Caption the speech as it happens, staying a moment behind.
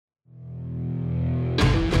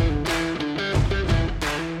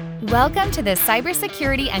Welcome to the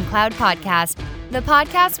Cybersecurity and Cloud Podcast, the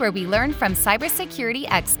podcast where we learn from cybersecurity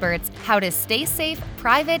experts how to stay safe,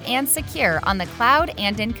 private, and secure on the cloud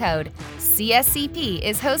and in code. CSCP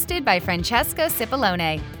is hosted by Francesco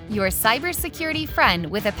Cipollone, your cybersecurity friend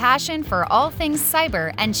with a passion for all things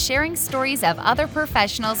cyber and sharing stories of other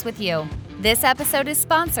professionals with you. This episode is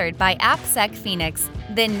sponsored by AppSec Phoenix,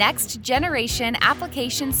 the next generation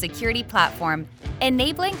application security platform,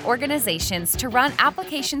 enabling organizations to run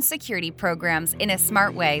application security programs in a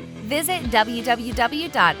smart way. Visit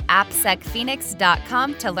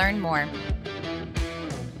www.appsecphoenix.com to learn more.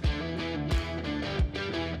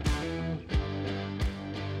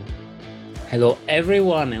 Hello,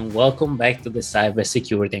 everyone, and welcome back to the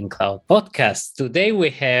Cybersecurity and Cloud Podcast. Today,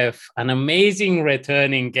 we have an amazing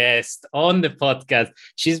returning guest on the podcast.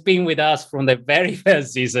 She's been with us from the very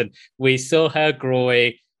first season. We saw her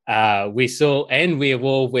growing. We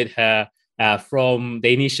evolved with her from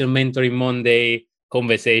the initial Mentoring Monday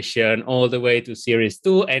conversation all the way to Series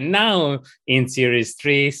 2 and now in Series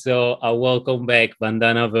 3. So welcome back,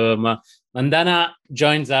 Vandana Verma. Vandana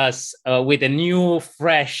joins us with a new,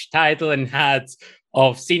 fresh title and hat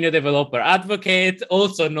of Senior Developer Advocate,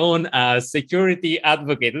 also known as Security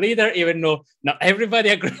Advocate Leader, even though not everybody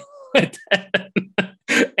agrees with that.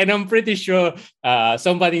 And I'm pretty sure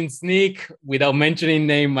somebody in Snyk, without mentioning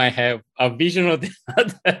name, might have a vision of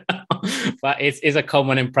that. But it's a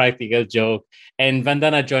common and practical joke. And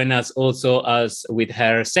Vandana joined us also as with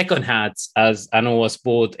her second hat as an OWASP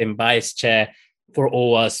board and vice chair for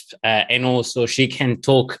OWASP, and also she can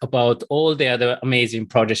talk about all the other amazing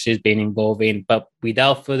projects she's been involved in. But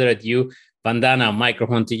without further ado, Vandana,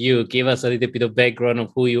 microphone to you. Give us a little bit of background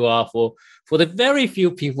of who you are for the very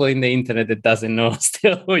few people in the internet that doesn't know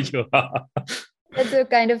still who you are. That's so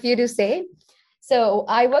kind of you to say. So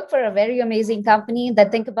I work for a very amazing company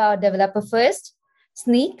that think about developer first,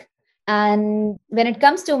 Snyk. And when it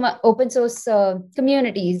comes to my open source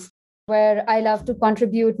communities, where I love to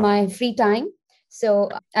contribute my free time. So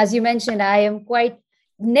as you mentioned, I am quite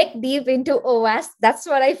neck deep into OWASP. That's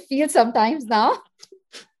what I feel sometimes now.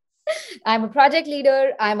 I'm a project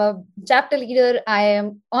leader. I'm a chapter leader. I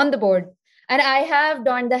am on the board. And I have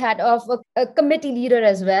donned the hat of a committee leader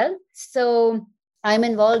as well. So I'm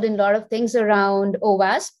involved in a lot of things around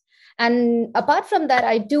OWASP. And apart from that,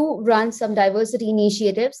 I do run some diversity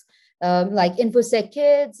initiatives like InfoSec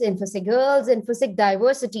Kids, InfoSec Girls, InfoSec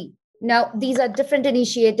Diversity. Now, these are different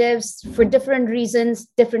initiatives for different reasons,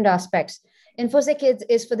 different aspects. InfoSec Kids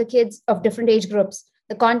is for the kids of different age groups.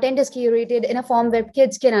 The content is curated in a form where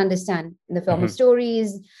kids can understand in the form of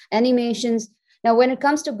stories, animations. Now, when it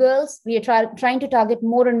comes to girls, we are trying to target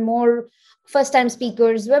more and more first-time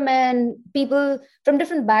speakers, women, people from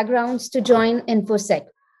different backgrounds to join InfoSec.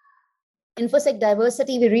 InfoSec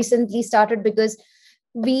Diversity, we recently started because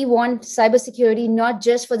we want cybersecurity not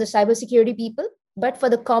just for the cybersecurity people, but for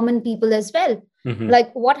the common people as well. Mm-hmm.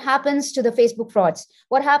 Like what happens to the Facebook frauds?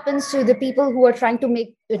 What happens to the people who are trying to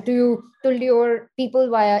lure people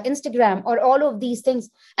via Instagram or all of these things?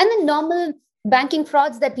 And the normal banking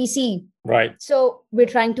frauds that we see. Right. So we're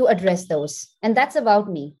trying to address those. And that's about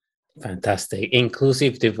me. Fantastic.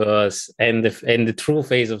 Inclusive, diverse, and the true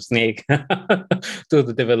face of Snyk to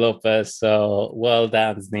the developers. So well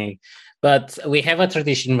done, Snyk. But we have a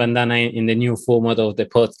tradition, Vandana, in the new format of the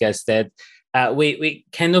podcast that we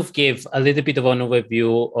kind of give a little bit of an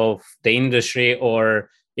overview of the industry, or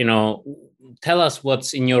tell us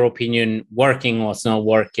what's in your opinion working, what's not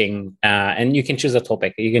working, and you can choose a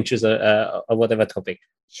topic. You can choose a whatever topic.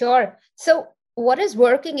 Sure. So what is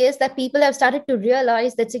working is that people have started to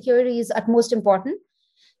realize that security is utmost important,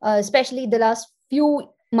 especially the last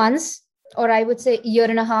few months, or I would say year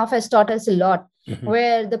and a half, has taught us a lot. Mm-hmm.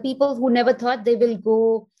 Where the people who never thought they will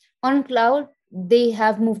go on cloud, they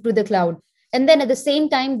have moved to the cloud. And then at the same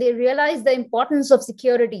time, they realize the importance of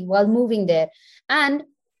security while moving there. And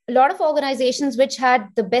a lot of organizations which had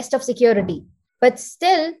the best of security, but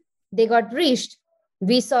still they got breached.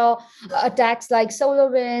 We saw attacks like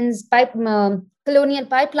SolarWinds, Colonial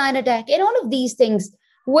Pipeline attack, and all of these things,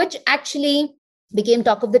 which actually became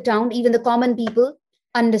talk of the town. Even the common people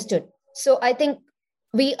understood. So I think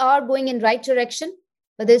we are going in the right direction,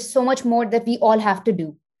 but there's so much more that we all have to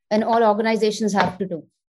do and all organizations have to do.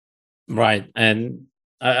 Right. And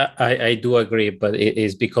I do agree, but it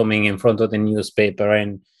is becoming in front of the newspaper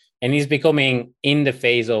and it's becoming in the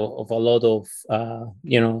face of a lot of,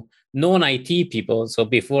 non-IT people. So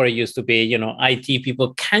before it used to be, IT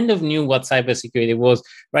people kind of knew what cybersecurity was.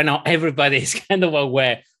 Right now, everybody is kind of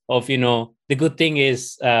aware of, the good thing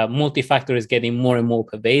is multi-factor is getting more and more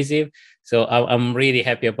pervasive. So I'm really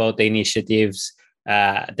happy about the initiatives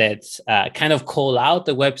that kind of call out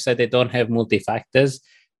the website that don't have multi-factors.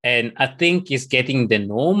 And I think it's getting the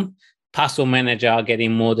norm. Password manager are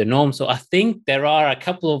getting more the norm. So I think there are a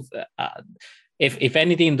couple of, if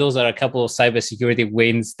anything, those are a couple of cybersecurity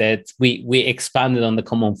wins that we expanded on the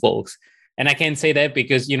common folks. And I can say that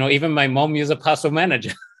because, even my mom uses a password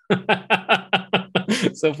manager.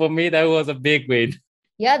 So for me, that was a big win.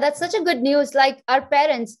 Yeah, that's such a good news. Like our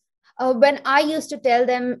parents, when I used to tell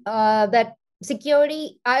them that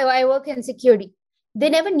security, I work in security, they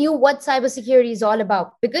never knew what cybersecurity is all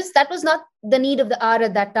about because that was not the need of the hour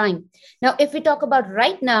at that time. Now, if we talk about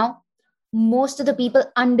right now, most of the people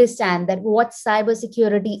understand that what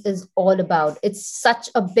cybersecurity is all about. It's such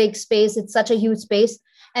a big space. It's such a huge space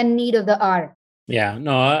and need of the hour. Yeah,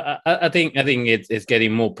 no, I think it's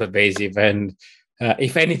getting more pervasive, and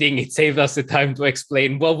if anything, it saved us the time to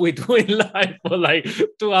explain what we do in life for like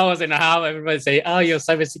 2.5 hours. Everybody say, "Oh, your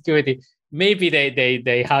cybersecurity." Maybe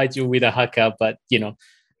they hide you with a hacker, but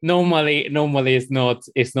normally it's not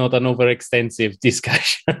an overextensive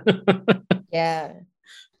discussion. Yeah.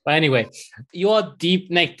 But anyway, you are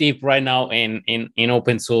neck deep right now in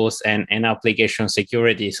open source and application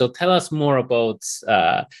security. So tell us more about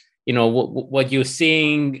what you're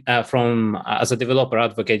seeing from as a developer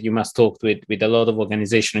advocate. You must talk with a lot of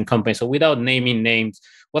organizations and companies. So without naming names,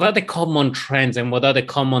 what are the common trends and what are the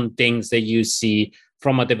common things that you see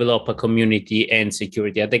from a developer community and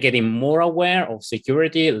security? Are they getting more aware of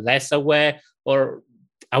security, less aware, or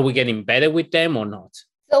are we getting better with them or not?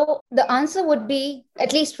 So the answer would be,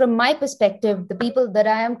 at least from my perspective, the people that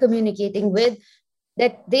I am communicating with,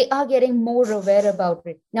 that they are getting more aware about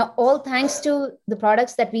it. Now, all thanks to the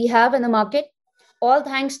products that we have in the market, all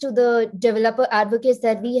thanks to the developer advocates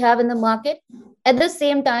that we have in the market, at the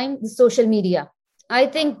same time, the social media. I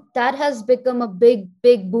think that has become a big,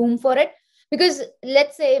 big boom for it. Because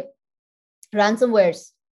let's say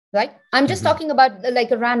ransomwares, right? I'm just talking about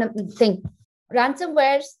like a random thing.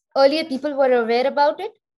 Ransomwares, earlier people were aware about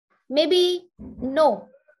it. Maybe no,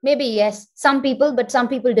 maybe yes. Some people, but some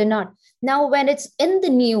people did not. Now, when it's in the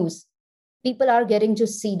news, people are getting to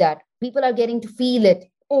see that. People are getting to feel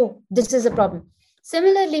it. Oh, this is a problem.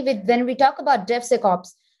 Similarly, when we talk about DevSecOps,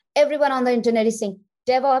 everyone on the internet is saying,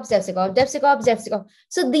 DevOps, DevSecOps, DevSecOps, DevSecOps.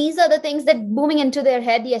 So these are the things that booming into their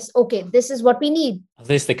head. Yes, okay, this is what we need.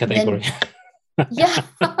 This is the category. Yeah,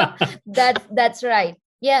 that's right.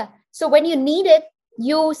 Yeah. So when you need it,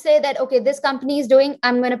 you say that, okay, this company is doing,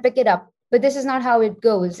 I'm going to pick it up. But this is not how it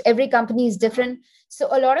goes. Every company is different. So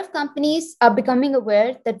a lot of companies are becoming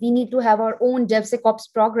aware that we need to have our own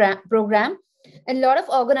DevSecOps program. And a lot of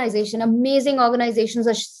amazing organizations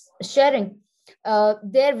are sharing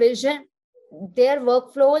their vision, their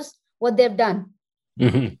workflows, what they've done.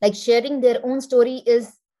 Like sharing their own story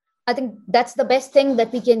is, I think that's the best thing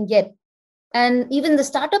that we can get. And even the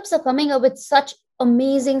startups are coming up with such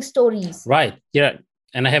amazing stories. Right. Yeah.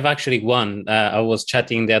 And I have actually one. I was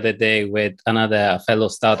chatting the other day with another fellow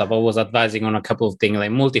startup. I was advising on a couple of things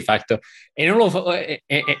like multi-factor. And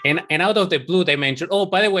and out of the blue, they mentioned, oh,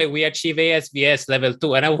 by the way, we achieve ASVS level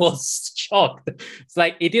 2. And I was shocked. It's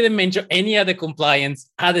like it didn't mention any other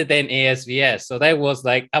compliance other than ASVS. So that was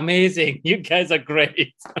like amazing. You guys are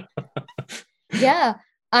great. Yeah,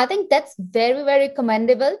 I think that's very, very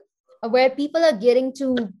commendable, where people are getting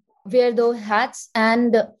to wear those hats.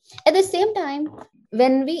 And at the same time,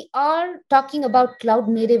 when we are talking about cloud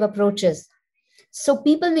native approaches, so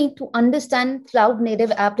people need to understand cloud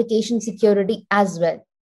native application security as well.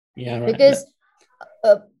 Yeah, right. Because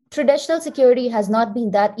traditional security has not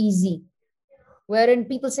been that easy, wherein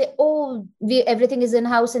people say, oh, everything is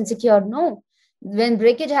in-house and secure. No, when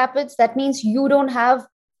breakage happens, that means you don't have.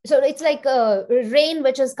 So it's like rain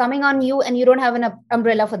which is coming on you and you don't have an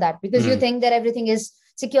umbrella for that because you think that everything is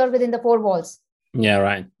secure within the four walls. Yeah,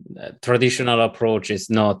 right. Traditional approach is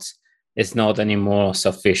not anymore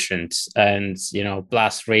sufficient. And,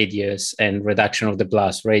 blast radius and reduction of the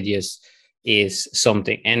blast radius is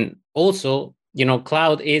something. And also,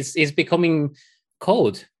 cloud is becoming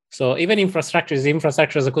code. So even infrastructure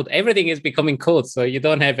as a code, everything is becoming code. So you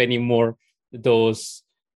don't have any more those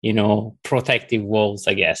protective walls,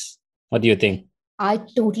 I guess. What do you think? I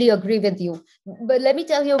totally agree with you. But let me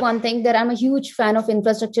tell you one thing, that I'm a huge fan of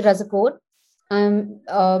infrastructure as a code. I'm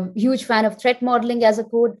a huge fan of threat modeling as a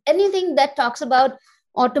code. Anything that talks about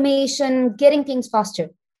automation, getting things faster.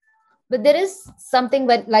 But there is something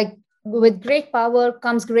with great power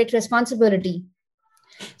comes great responsibility.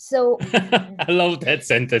 So I love that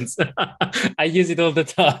sentence. I use it all the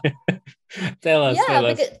time. Tell us.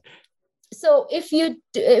 So if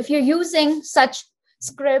you're using such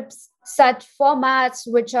scripts, such formats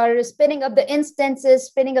which are spinning up the instances,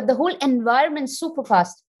 spinning up the whole environment super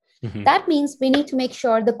fast. Mhm. That means we need to make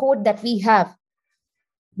sure the code that we have,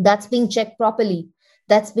 that's being checked properly,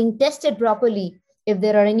 that's being tested properly. If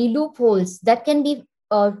there are any loopholes, that can be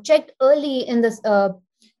checked early in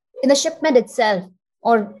the shipment itself,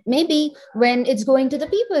 or maybe when it's going to the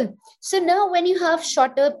people. So now when you have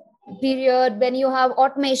shorter period, when you have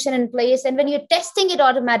automation in place, and when you're testing it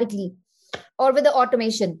automatically or with the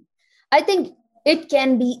automation, I think it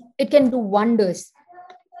can do wonders.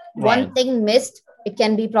 Right. One thing missed, it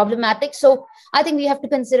can be problematic. So I think we have to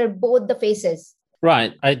consider both the faces.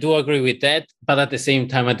 Right. I do agree with that. But at the same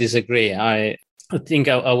time, I disagree. I think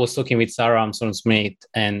I was talking with Sarah Armstrong-Smith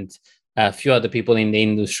and a few other people in the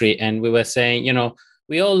industry, and we were saying,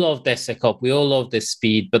 we all love DevSecOps, we all love the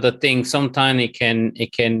speed, but I think sometimes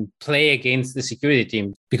it can play against the security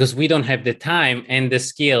team because we don't have the time and the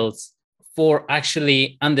skills for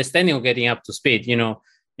actually understanding or getting up to speed.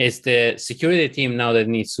 It's the security team now that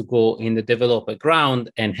needs to go in the developer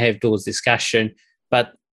ground and have those discussions,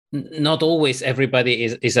 but not always everybody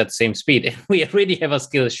is at the same speed. We already have a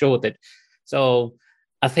skill shortage. So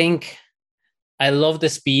I think I love the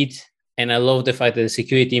speed and I love the fact that the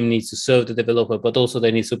security team needs to serve the developer, but also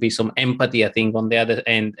there needs to be some empathy, I think, on the other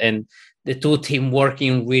end, and the two teams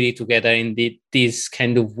working really together in this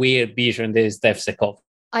kind of weird vision that is DevSecOps.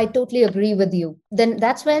 I totally agree with you. Then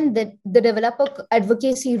that's when the developer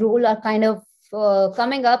advocacy role are kind of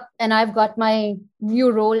coming up, and I've got my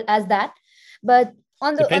new role as that. But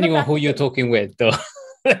depending on who you're talking with, though,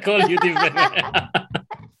 I call you different.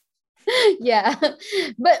 Yeah,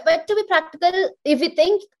 but to be practical, if we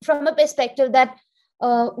think from a perspective that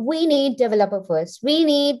we need developer first, we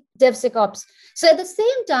need DevSecOps. So at the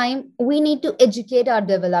same time, we need to educate our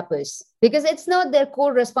developers because it's not their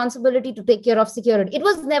core responsibility to take care of security. It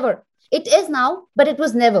was never. It is now, but it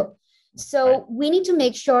was never. So Right. we need to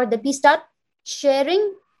make sure that we start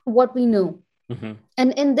sharing what we know. Mm-hmm.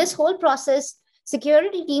 And in this whole process,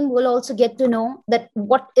 security team will also get to know that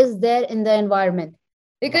what is there in the environment.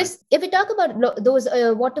 Because if we talk about those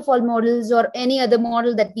waterfall models or any other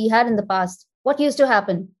model that we had in the past, what used to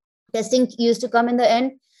happen? Testing used to come in the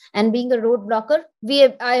end, and being a roadblocker,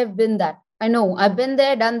 I have been that. I know I've been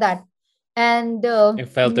there, done that, and I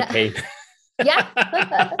felt the pain. Yeah.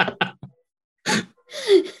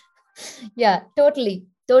 Yeah, totally.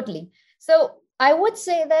 So I would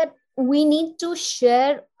say that we need to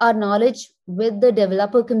share our knowledge with the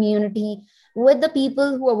developer community, with the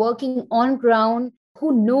people who are working on ground,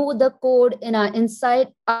 who know the code in our inside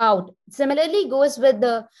out. Similarly goes with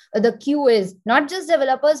the QAs, not just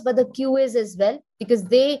developers, but the QAs as well, because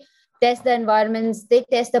they test the environments, they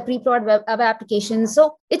test the pre-prod web applications.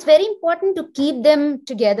 So it's very important to keep them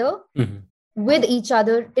together with each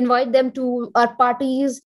other, invite them to our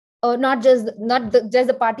parties, or not just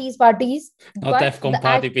the parties, not DEFCON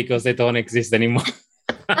party because they don't exist anymore.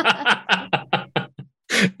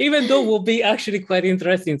 Even though it will be actually quite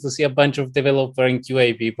interesting to see a bunch of developer and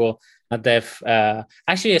QA people at Def.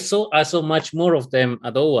 Actually, I saw much more of them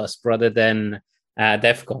at OWASP rather than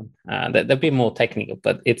DEFCON. That'd be more technical,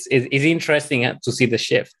 but it's interesting to see the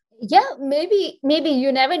shift. Yeah, maybe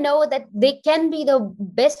you never know that they can be the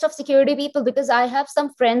best of security people, because I have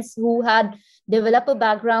some friends who had developer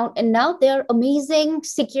background and now they're amazing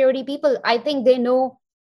security people. I think they know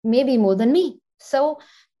maybe more than me. So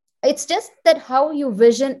it's just that how you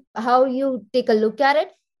vision, how you take a look at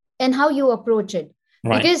it, and how you approach it.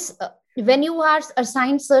 Right. Because when you are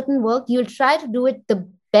assigned certain work, you'll try to do it the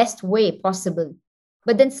best way possible.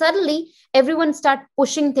 But then suddenly everyone start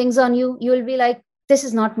pushing things on you. You'll be like, this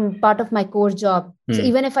is not part of my core job. So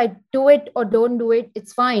even if I do it or don't do it,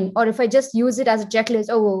 it's fine. Or if I just use it as a checklist,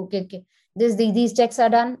 okay. These checks are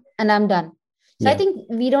done and I'm done. So I think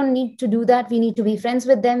we don't need to do that. We need to be friends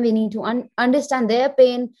with them. We need to understand their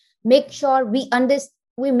pain, make sure we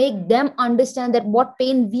make them understand that what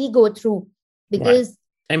pain we go through. Because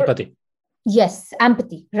empathy. Yes,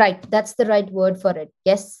 empathy. Right. That's the right word for it.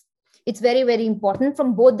 Yes. It's very, very important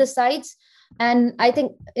from both the sides. And I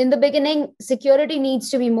think in the beginning, security needs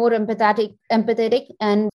to be more empathetic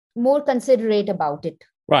and more considerate about it.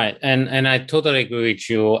 Right. And I totally agree with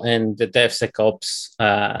you. And the DevSecOps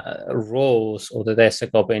roles, or the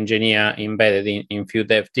DevSecOps engineer embedded in few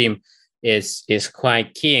dev team is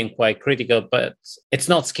quite key and quite critical, but it's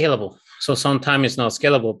not scalable. So sometimes it's not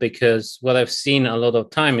scalable, because what I've seen a lot of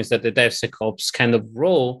time is that the DevSecOps kind of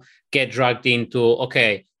role get dragged into,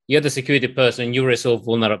 okay, you're the security person, you resolve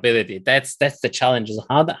vulnerability. That's the challenge.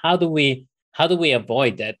 How do we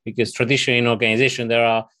avoid that? Because traditionally in organization, there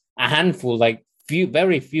are a handful, like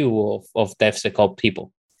very few of DevSecOps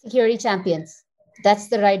people. Security champions. That's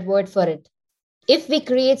the right word for it. If we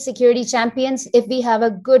create security champions, if we have a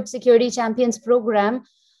good security champions program,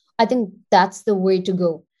 I think that's the way to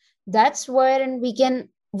go. That's where we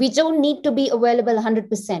don't need to be available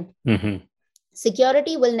 100%. Mm-hmm.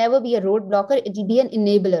 Security will never be a roadblocker. It will be an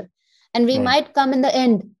enabler. And we might come in the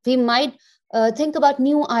end. We might think about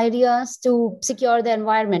new ideas to secure the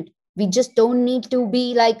environment. We just don't need to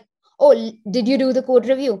be like, oh, did you do the code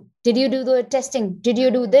review? Did you do the testing? Did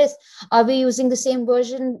you do this? Are we using the same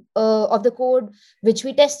version of the code which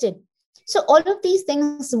we tested? So all of these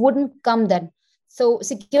things wouldn't come then. So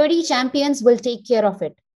security champions will take care of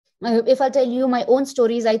it. If I tell you my own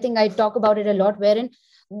stories, I think I talk about it a lot, wherein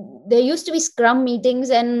there used to be Scrum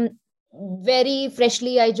meetings, and very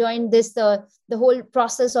freshly I joined this, the whole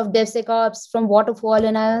process of DevSecOps from Waterfall.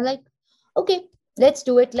 And I was like, okay, let's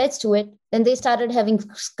do it. Then they started having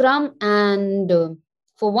Scrum, and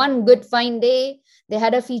for one good fine day, they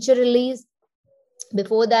had a feature release.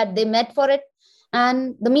 Before that, they met for it,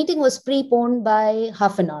 and the meeting was preponed by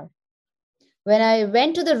half an hour. When I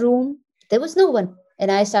went to the room, there was no one.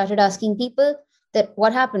 And I started asking people that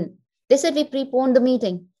what happened. They said, we preponed the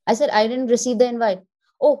meeting. I said, I didn't receive the invite.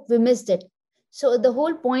 Oh, we missed it. So the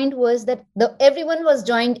whole point was that everyone was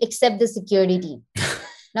joined except the security team.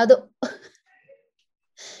 Now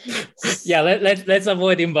yeah, let's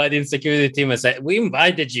avoid inviting security team and say, we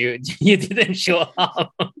invited you. You didn't show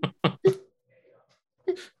up.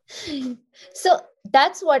 So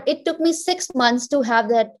that's what it took me 6 months to have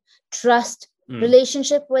that trust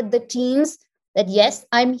relationship with the teams, that yes,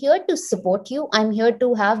 I'm here to support you. I'm here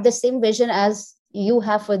to have the same vision as you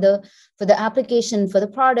have for the application, for the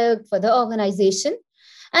product, for the organization.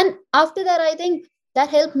 And after that, I think that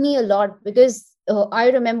helped me a lot, because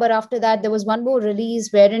I remember after that, there was one more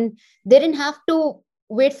release wherein they didn't have to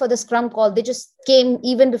wait for the Scrum call. They just came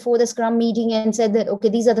even before the Scrum meeting and said that, okay,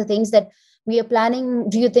 these are the things that we are planning.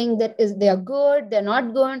 Do you think that they are good? They're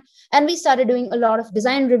not good? And we started doing a lot of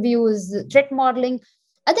design reviews, threat modeling.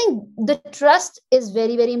 I think the trust is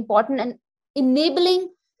very, very important, and enabling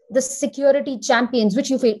the security champions, which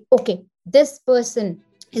you feel, okay, this person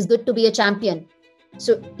is good to be a champion.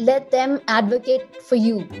 So let them advocate for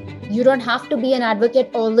you. You don't have to be an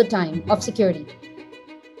advocate all the time of security.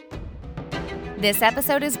 This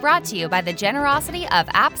episode is brought to you by the generosity of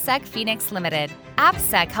AppSec Phoenix Limited.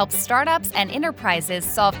 AppSec helps startups and enterprises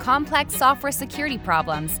solve complex software security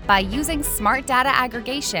problems by using smart data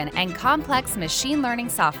aggregation and complex machine learning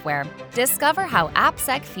software. Discover how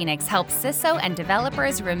AppSec Phoenix helps CISO and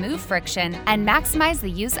developers remove friction and maximize the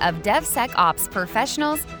use of DevSecOps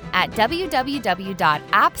professionals at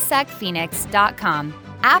www.appsecphoenix.com.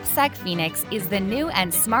 AppSec Phoenix is the new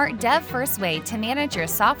and smart dev-first way to manage your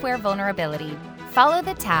software vulnerability. Follow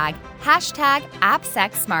the tag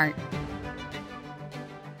 #AppSecSmart.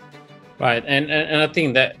 Right, and I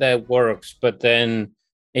think that works. But then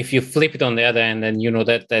if you flip it on the other end, and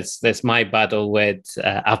that's my battle with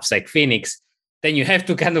AppSec Phoenix, then you have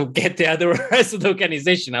to kind of get the other rest of the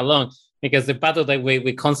organization along, because the battle that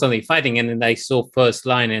we're constantly fighting, and then I saw first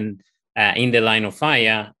line and in the line of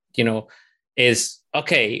fire, is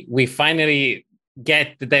okay, we finally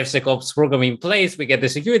get the DevSecOps program in place, we get the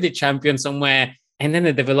security champion somewhere, and then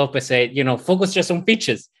the developer said, focus just on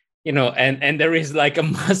features, and there is like a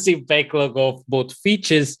massive backlog of both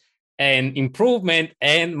features and improvement,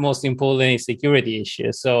 and most importantly, security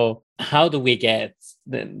issues. So how do we get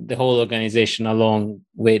the whole organization along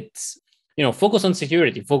with, focus on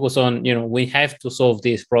security, focus on, we have to solve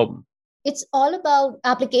this problem? It's all about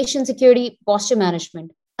application security posture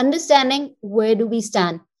management, understanding where do we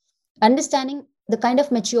stand, understanding the kind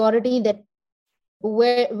of maturity that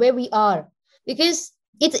where we are, because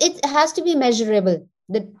it has to be measurable,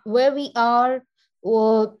 that where we are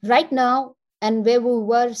right now and where we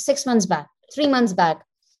were 6 months back, 3 months back.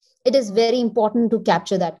 It is very important to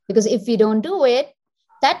capture that, because if you don't do it,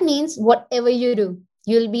 that means whatever you do,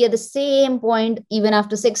 you'll be at the same point even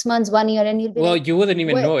after 6 months, 1 year, and you'll be you wouldn't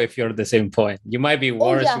even know if you're at the same point. You might be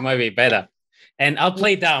worse, you might be better. And I'll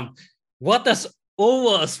play down. What does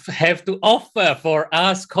OWASP have to offer for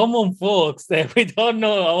us common folks that we don't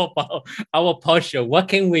know our posture? What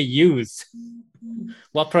can we use?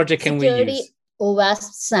 What project can we use?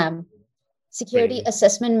 OWASP SAM, Security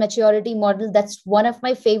Assessment Maturity Model. That's one of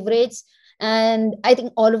my favorites. And I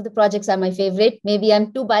think all of the projects are my favorite. Maybe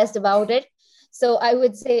I'm too biased about it. So I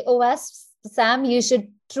would say OWASP SAM, you should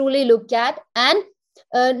truly look at. And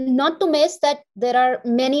not to miss that there are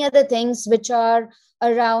many other things which are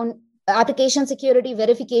around application security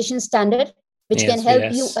verification standard, which can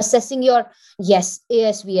help you assessing your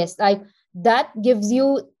ASVS. Like that gives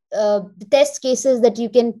you the test cases that you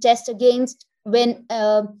can test against when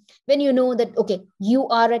you know that, okay, you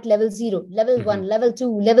are at level 0, level 1, level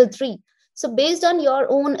 2, level 3. So based on your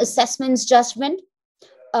own assessments, judgment,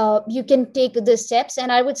 you can take the steps.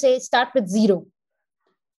 And I would say start with 0.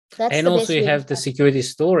 That's and the also best you way to have the start. security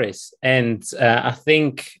stories, and I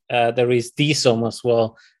think there is DSOM as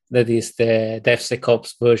well, that is the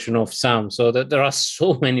DevSecOps version of SAM. So that there are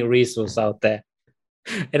so many resources out there.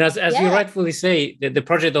 And as you Yeah. rightfully say, the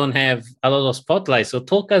project don't have a lot of spotlight. So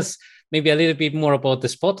talk us maybe a little bit more about the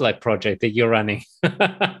Spotlight project that you're running.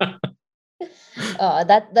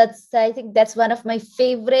 That's I think that's one of my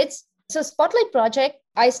favorites. So Spotlight project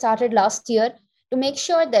I started last year to make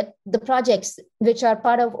sure that the projects which are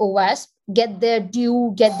part of OWASP get their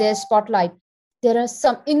due, get their spotlight. There are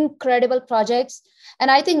some incredible projects,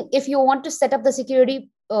 and I think if you want to set up the security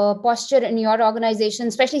posture in your organization,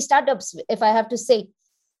 especially startups, if I have to say,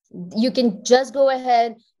 you can just go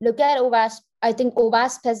ahead, look at OWASP. I think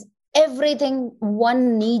OWASP has everything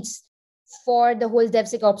one needs for the whole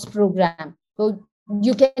DevSecOps program. So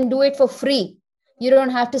you can do it for free. You don't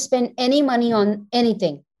have to spend any money on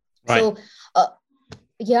anything. Right. So,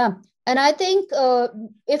 yeah. And I think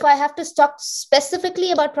if I have to talk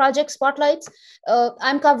specifically about project spotlights,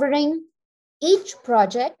 I'm covering each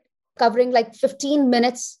project, covering like 15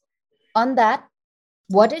 minutes on that,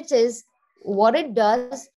 what it is, what it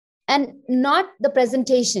does, and not the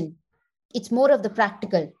presentation. It's more of the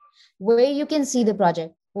practical, where you can see the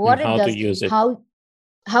project, what and it how does, to use it.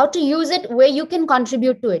 how to use it, where you can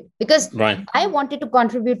contribute to it. Because Right. I wanted to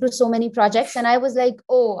contribute to so many projects, and I was like,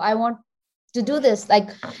 oh, I want to do this. Like,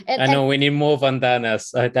 I know we need more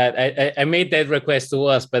bandanas. I made that request to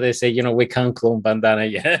us, but they say, we can't clone bandana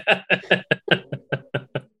yet.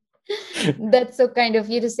 That's so kind of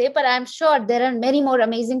you to say, but I'm sure there are many more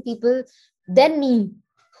amazing people than me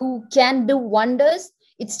who can do wonders.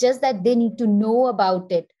 It's just that they need to know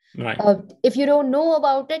about it. Right. If you don't know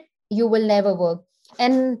about it, you will never work.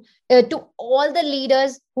 And to all the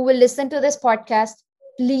leaders who will listen to this podcast,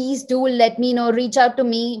 please do let me know, reach out to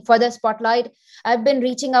me for the spotlight. I've been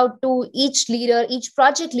reaching out to each leader, each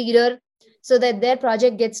project leader, so that their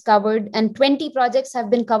project gets covered. And 20 projects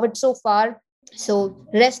have been covered so far. So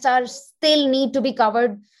rest are still need to be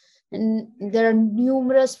covered. And there are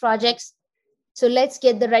numerous projects. So let's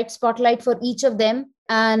get the right spotlight for each of them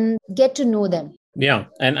and get to know them. Yeah.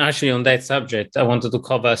 And actually on that subject, I wanted to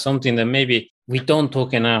cover something that maybe we don't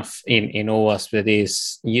talk enough in OWASP. That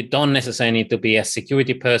is, you don't necessarily need to be a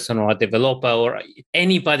security person or a developer, or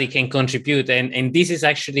anybody can contribute. And this is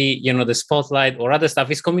actually, the spotlight or other stuff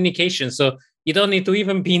is communication. So you don't need to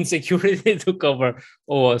even be in security to cover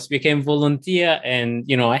OWASP. You can volunteer and,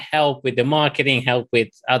 help with the marketing, help with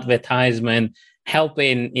advertisement, help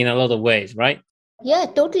in a lot of ways, right? Yeah,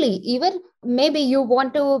 totally. Even maybe you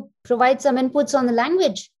want to provide some inputs on the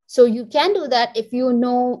language. So you can do that if you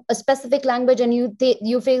know a specific language and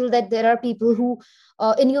you feel that there are people who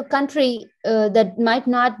in your country that might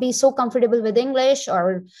not be so comfortable with English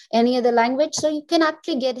or any other language. So you can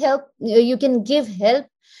actually get help. You can give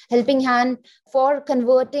helping hand for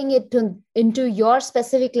converting it into your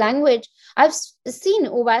specific language. I've seen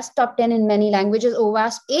OWASP top 10 in many languages,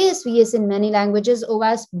 OWASP ASVS in many languages,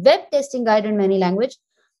 OWASP web testing guide in many languages.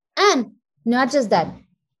 And not just that,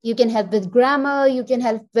 you can help with grammar, you can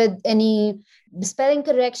help with any spelling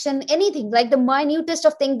correction, anything like the minutest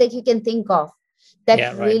of things that you can think of.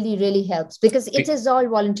 That really, really helps because it is all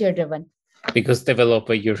volunteer driven. Because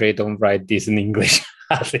developer usually don't write this in English.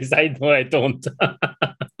 At least I know I don't.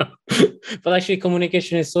 But actually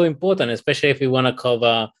communication is so important, especially if we want to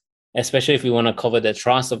cover the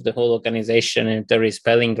trust of the whole organization. If there is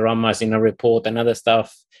spelling grammars in a report and other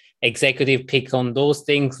stuff, executive pick on those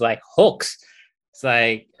things like hooks. It's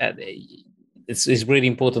like it's really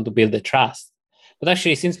important to build the trust. But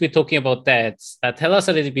actually, since we're talking about that, tell us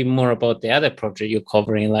a little bit more about the other project you're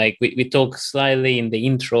covering. Like we talked slightly in the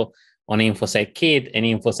intro on InfoSec Kid and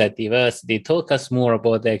InfoSec Diversity. Talk us more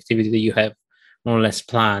about the activity that you have more or less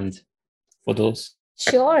planned for those.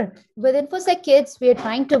 Sure. With InfoSec Kids, we are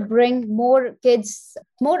trying to bring more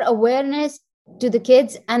awareness to the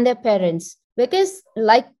kids and their parents, because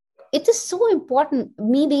it is so important.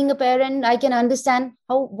 Me being a parent, I can understand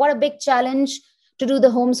what a big challenge to do the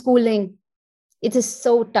homeschooling. It is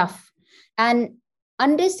so tough. And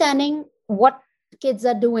understanding what kids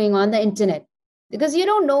are doing on the internet, because you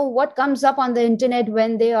don't know what comes up on the internet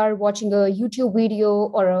when they are watching a YouTube video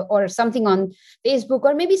or something on Facebook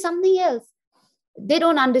or maybe something else. They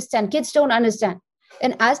don't understand. Kids don't understand.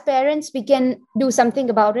 And as parents, we can do something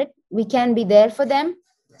about it. We can be there for them.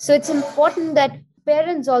 So it's important that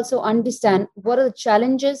parents also understand what are the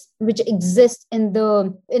challenges which exist in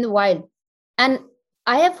the wild. And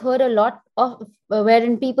I have heard a lot of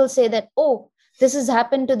wherein people say that, oh, this has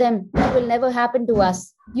happened to them. It will never happen to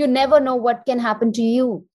us. You never know what can happen to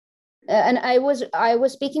you. And I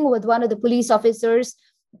was speaking with one of the police officers.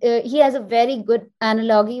 He has a very good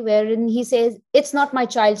analogy wherein he says, it's not my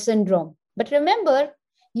child syndrome. But remember,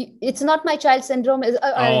 it's not my child syndrome.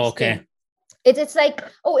 I'll explain. Okay. It's like,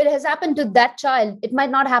 oh, it has happened to that child. It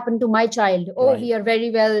might not happen to my child. Oh, Right. we are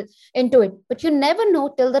very well into it. But you never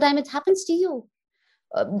know till the time it happens to you.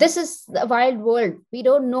 This is a wild world. We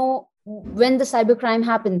don't know when the cybercrime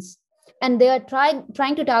happens. And they are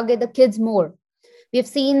trying to target the kids more. We've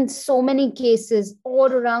seen so many cases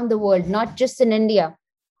all around the world, not just in India.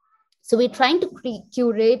 So we're trying to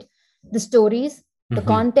curate the stories, the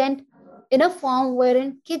content in a form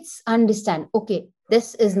wherein kids understand, okay,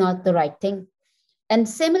 this is not the right thing. And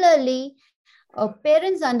similarly,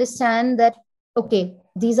 parents understand that, okay,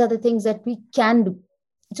 these are the things that we can do.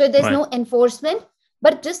 So there's Right. no enforcement,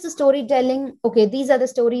 but just the storytelling. Okay, these are the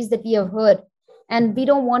stories that we have heard, and we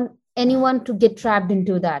don't want anyone to get trapped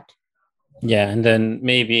into that. Yeah, and then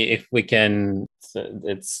maybe if we can,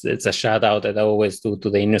 it's a shout out that I always do to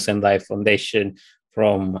the Innocent Life Foundation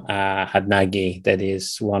from Hadnagi. That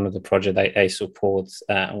is one of the projects I support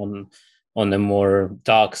on the more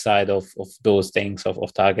dark side of those things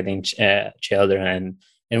of targeting children,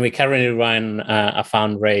 and we currently run a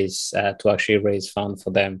fundraise to actually raise funds for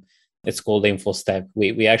them. It's called InfoStep.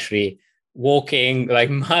 We actually walking like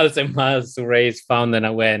miles and miles to raise fund and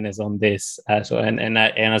awareness on this. And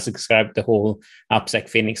I subscribe the whole AppSec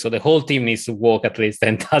Phoenix. So the whole team needs to walk at least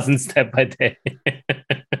 10,000 steps by day.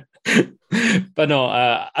 But no,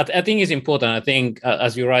 I think it's important. I think,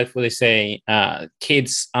 as you rightfully say,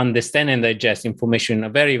 kids understand and digest information in a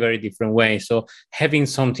very, very different way. So having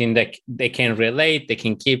something that they can relate, they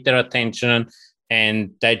can keep their attention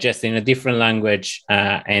and digest in a different language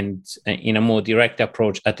and in a more direct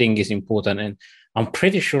approach, I think is important. And I'm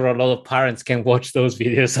pretty sure a lot of parents can watch those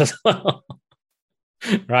videos as well,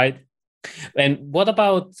 right? And what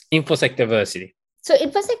about InfoSec diversity? So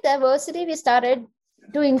InfoSec diversity, we started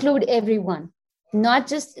to include everyone, not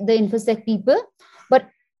just the InfoSec people, but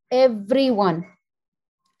everyone.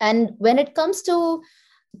 And when it comes to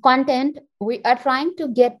content, we are trying to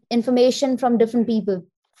get information from different people,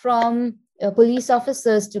 from police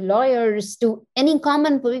officers to lawyers to any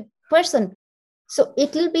common person. So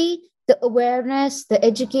it will be the awareness, the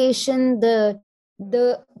education, the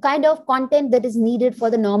kind of content that is needed for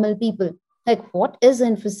the normal people. Like, what is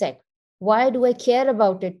InfoSec? Why do I care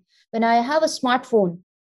about it? When I have a smartphone,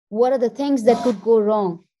 what are the things that could go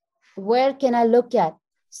wrong? Where can I look at?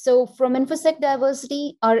 So from InfoSec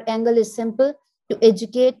diversity, our angle is simple: to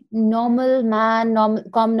educate normal man,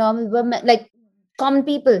 normal woman, like common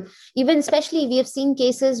people. Even especially we have seen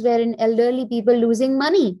cases wherein elderly people losing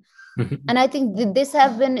money. And I think this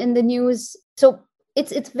have been in the news. So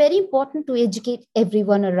it's very important to educate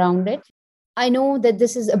everyone around it. I know that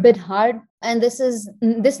this is a bit hard and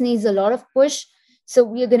this needs a lot of push. So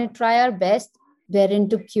we are going to try our best wherein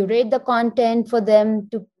to curate the content for them,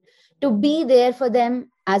 to be there for them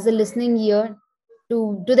as a listening ear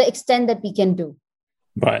to the extent that we can do.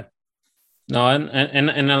 Right. No,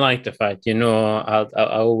 and I like the fact, I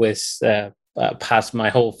always passed my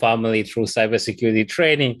whole family through cybersecurity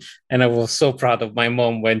training, and I was so proud of my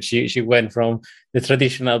mom when she went from the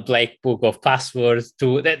traditional black book of passwords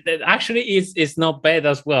to that actually is not bad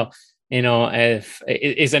as well. If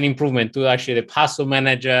it's an improvement to actually the password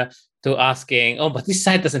manager, to asking, oh, but this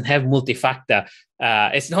site doesn't have multi-factor.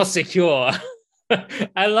 It's not secure.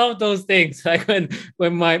 I love those things. Like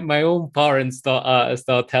when my own parents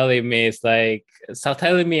start telling me, start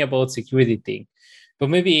telling me about security thing. But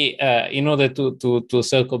maybe in order to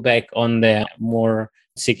circle back on the more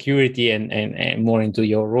security and more into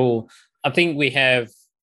your role, I think we have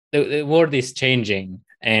the world is changing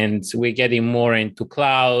and we're getting more into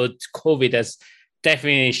cloud. COVID has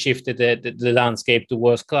definitely shifted the landscape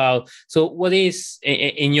towards cloud. So what is,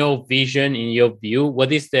 in your vision, in your view,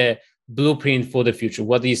 what is the blueprint for the future?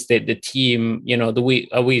 What is the team?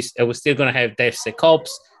 Are we still going to have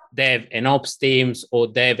DevSecOps, Dev and Ops teams, or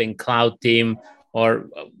Dev and Cloud team? Or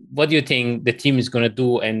what do you think the team is going to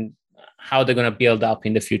do and how they're going to build up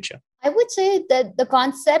in the future? I would say that the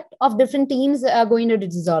concept of different teams are going to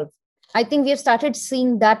dissolve. I think we have started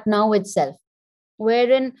seeing that now itself,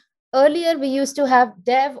 wherein earlier we used to have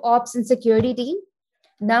Dev, Ops, and security team.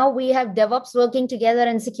 Now we have DevOps working together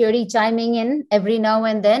and security chiming in every now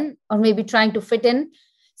and then, or maybe trying to fit in.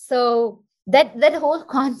 So that whole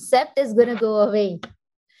concept is going to go away.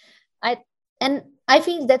 I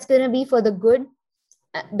feel that's going to be for the good,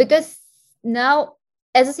 because now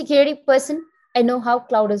as a security person, I know how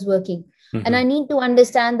cloud is working. And I Mhm. need to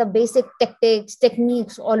understand the basic tactics,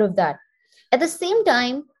 techniques, all of that. At the same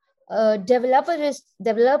time, developers,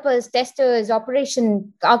 testers,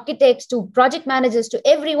 operation architects to project managers to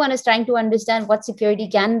everyone is trying to understand what security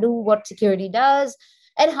can do, what security does,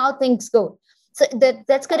 and how things go. So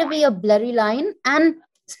that's going to be a blurry line, and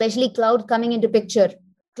especially cloud coming into picture.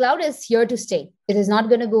 Cloud is here to stay. It is not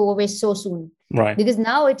going to go away so soon Right. because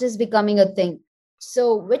now it is becoming a thing.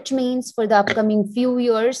 So, which means for the upcoming few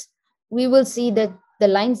years, we will see that the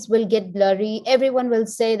lines will get blurry. Everyone will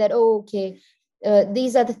say that, oh, okay,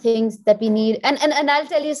 these are the things that we need. And I'll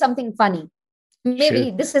tell you something funny. Sure.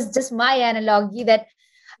 Maybe this is just my analogy that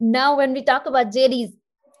now when we talk about JD's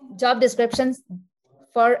job descriptions,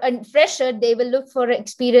 for a fresher, they will look for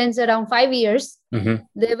experience around 5 years. Mhm.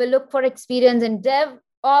 They will look for experience in dev,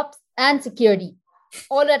 ops, and security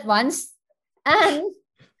all at once. And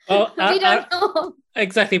Oh, we don't know.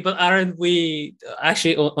 exactly. But aren't we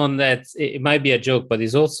actually on that? It might be a joke, but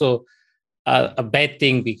it's also a bad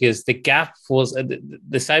thing because the gap was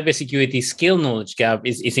the cybersecurity skill knowledge gap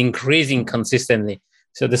is increasing consistently.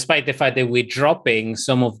 So despite the fact that we're dropping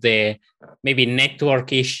some of the maybe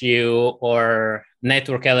network issue or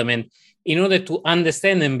network element, in order to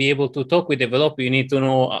understand and be able to talk with developer, you need to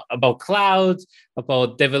know about cloud,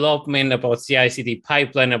 about development, about CI/CD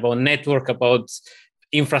pipeline, about network, about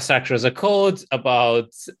infrastructure as a code, about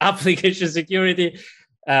application security,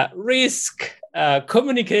 risk,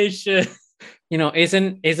 communication.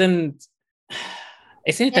 Isn't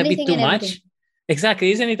it a bit Anything too and everything. much?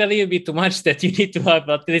 Exactly. Isn't it a little bit too much that you need to have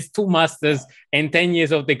at least 2 masters and 10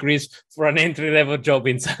 years of degrees for an entry-level job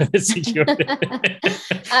in cybersecurity?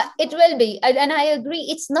 It will be. And I agree.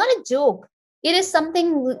 It's not a joke. It is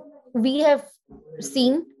something we have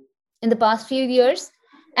seen in the past few years,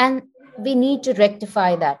 and we need to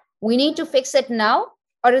rectify that. We need to fix it now,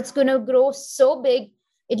 or it's going to grow so big,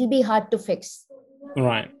 it'll be hard to fix.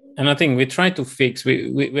 Right. And I think we try to fix,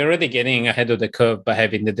 we're already getting ahead of the curve by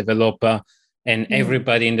having the developer and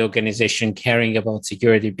everybody in the organization caring about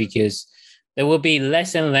security, because there will be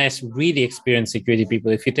less and less really experienced security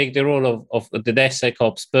people. If you take the role of the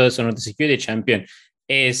DevSecOps person or the security champion,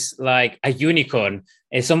 is like a unicorn,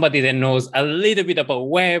 is somebody that knows a little bit about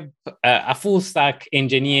web, a full stack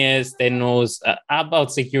engineers that knows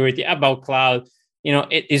about security, about cloud.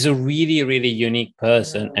 It is a really, really unique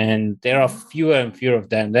person, and there are fewer and fewer of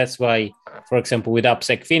them. That's why, for example, with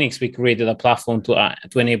AppSec Phoenix, we created a platform to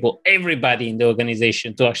enable everybody in the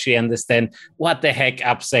organization to actually understand what the heck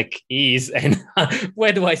AppSec is and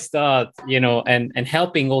where do I start, and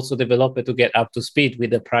helping also developer to get up to speed with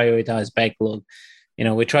the prioritized backlog.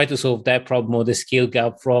 We try to solve that problem or the skill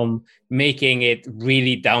gap from making it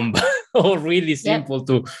really dumb or really simple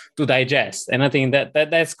to digest. And I think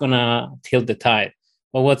that's gonna tilt the tide.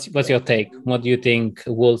 But what's your take? What do you think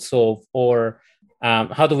will solve, or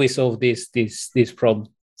how do we solve this problem?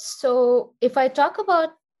 So, if I talk about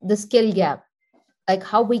the skill gap, like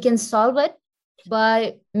how we can solve it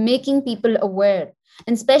by making people aware,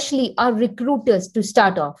 and especially our recruiters to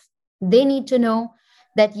start off, they need to know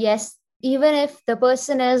that yes, even if the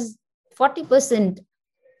person is 40%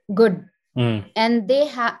 good and they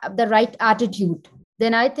have the right attitude,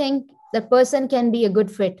 then I think the person can be a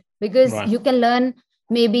good fit because Right. you can learn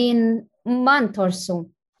maybe in a month or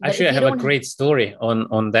so. But Actually, if I you have a don't, great story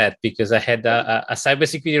on that, because I had a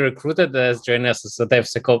cybersecurity recruiter that has joined us as a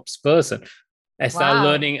DevSecOps person. I started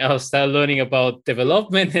learning about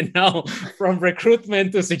development, and now from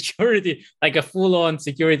recruitment to security, like a full-on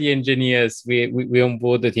security engineers, we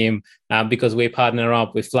onboarded him because we partner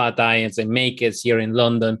up with Flatirons and Makers here in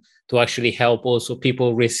London to actually help also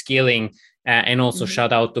people reskilling, and also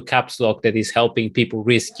shout out to Caps Lock that is helping people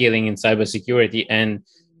reskilling in cybersecurity. And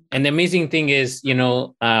the amazing thing is,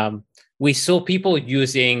 we saw people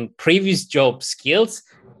using previous job skills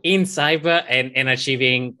in cyber and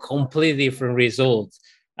achieving completely different results.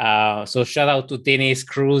 So shout out to Denise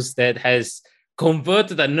Cruz that has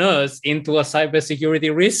converted a nurse into a cybersecurity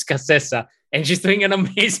risk assessor, and she's doing an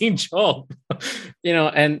amazing job.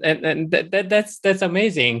 And that's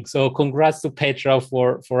amazing. So congrats to Petra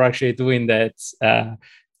for actually doing that.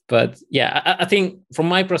 But yeah, I think from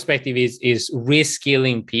my perspective is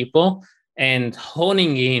reskilling people and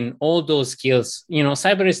honing in all those skills.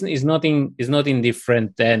 Cyber is nothing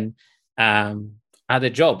different than other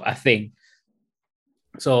job, I think.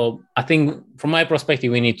 So I think from my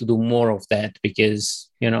perspective, we need to do more of that, because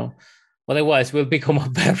otherwise we'll become a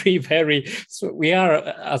very, very, we are,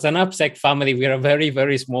 as an AppSec family, we are a very,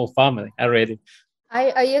 very small family already.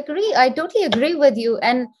 I agree. I totally agree with you.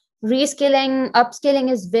 And reskilling, upskilling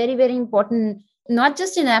is very, very important, not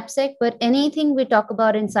just in AppSec, but anything we talk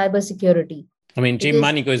about in cybersecurity. I mean, Jim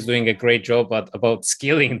Manigo is doing a great job about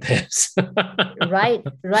skilling this. Right.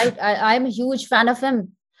 I'm a huge fan of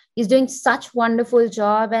him. He's doing such wonderful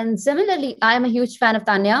job. And similarly, I'm a huge fan of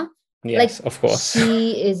Tanya. Yes, of course.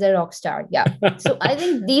 She is a rock star. Yeah. So I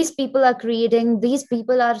think these people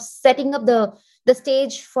are setting up the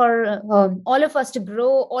stage for all of us to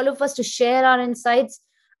grow, all of us to share our insights.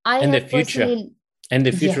 And the future yes.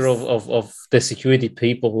 of the security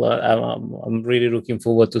people. I'm really looking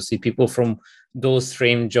forward to see people from those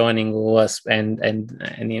streams joining us and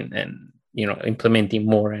implementing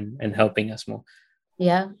more and helping us more.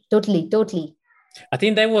 Yeah, totally. I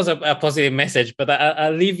think that was a positive message, but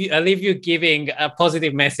I'll leave you giving a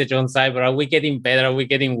positive message on cyber. Are we getting better? Are we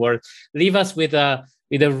getting worse? Leave us with a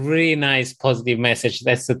really nice positive message.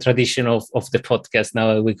 That's the tradition of the podcast.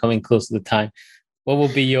 Now we're coming close to the time. What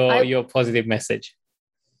would be your positive message?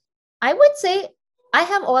 I would say I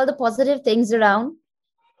have all the positive things around,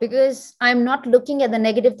 because I'm not looking at the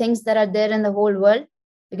negative things that are there in the whole world.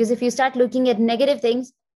 Because if you start looking at negative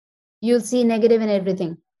things, you'll see negative in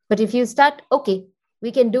everything. But if you start, okay,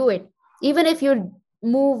 we can do it. Even if you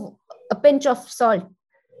move a pinch of salt,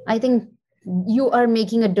 I think you are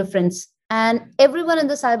making a difference. And everyone in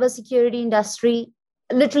the cybersecurity industry,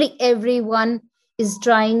 literally everyone is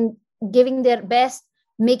trying, giving their best,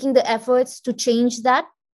 making the efforts to change that.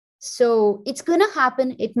 So it's going to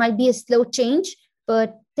happen. It might be a slow change,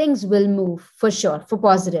 but things will move for sure, for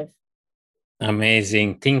positive.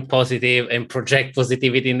 Amazing. Think positive and project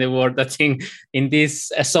positivity in the world. I think in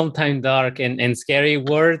this sometimes dark and scary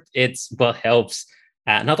world, it's what helps,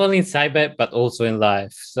 not only in cyber, but also in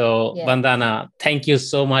life. So yeah. Vandana, thank you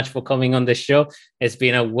so much for coming on the show. It's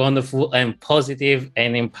been a wonderful and positive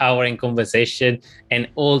and empowering conversation, and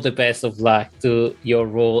all the best of luck to your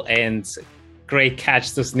role, and great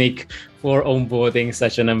catch to Snyk for onboarding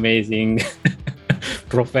such an amazing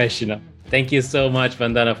professional. Thank you so much,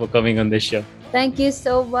 Vandana, for coming on the show. Thank you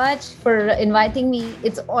so much for inviting me.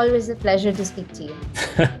 It's always a pleasure to speak to you.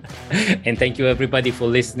 And thank you, everybody, for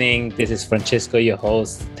listening. This is Francesco, your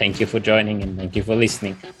host. Thank you for joining, and thank you for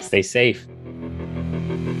listening. Stay safe.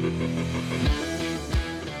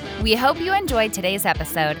 We hope you enjoyed today's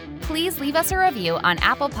episode. Please leave us a review on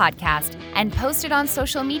Apple Podcast and post it on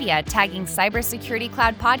social media tagging Cybersecurity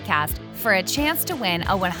Cloud Podcast for a chance to win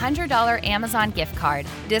a $100 Amazon gift card.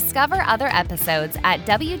 Discover other episodes at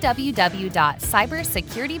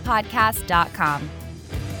www.cybersecuritypodcast.com.